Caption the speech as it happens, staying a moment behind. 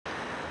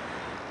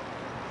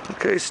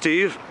Okay,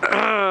 Steve,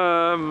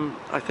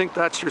 I think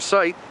that's your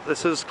site.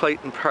 This is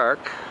Clayton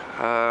Park.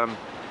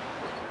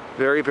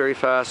 Very, very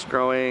fast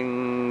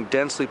growing,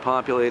 densely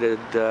populated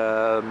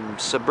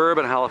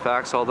suburban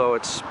Halifax, although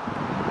it's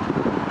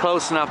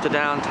close enough to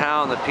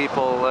downtown that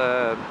people,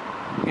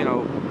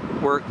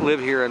 live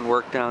here and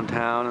work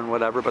downtown and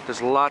whatever, but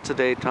there's lots of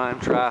daytime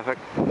traffic,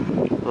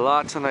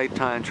 lots of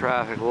nighttime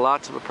traffic,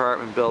 lots of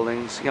apartment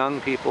buildings,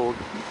 young people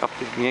up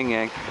to Yin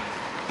Yang.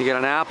 You get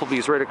an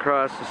Applebee's right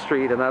across the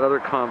street and that other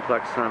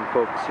complex that I'm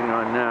focusing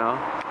on now.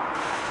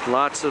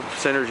 Lots of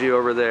synergy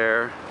over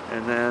there,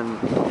 and then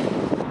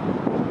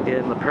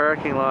in the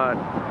parking lot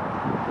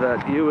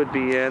that you would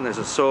be in, there's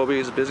a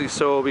Sobeys, busy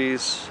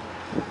Sobeys,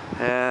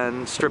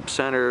 and strip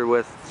center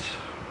with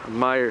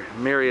my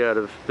myriad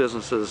of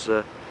businesses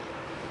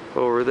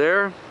over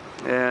there.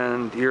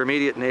 And your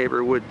immediate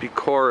neighbor would be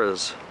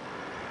Cora's,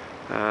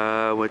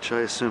 which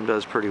I assume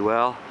does pretty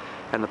well.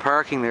 And the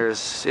parking there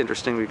is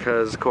interesting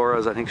because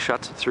Cora's, I think,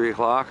 shuts at 3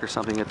 o'clock or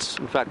something. It's,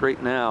 in fact,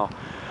 right now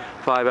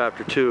 5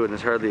 after 2, and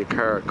there's hardly a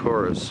car at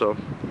Cora's, so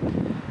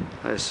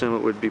I assume it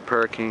would be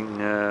parking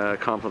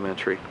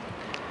complimentary.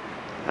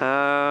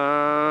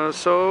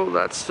 So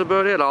that's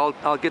about it.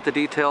 I'll get the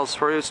details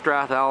for you.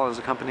 Strath Allen is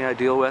a company I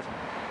deal with.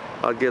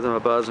 I'll give them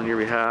a buzz on your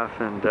behalf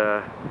and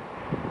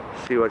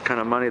see what kind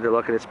of money they're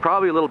looking at. It's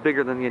probably a little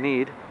bigger than you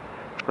need,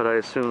 but I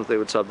assume they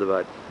would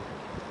subdivide.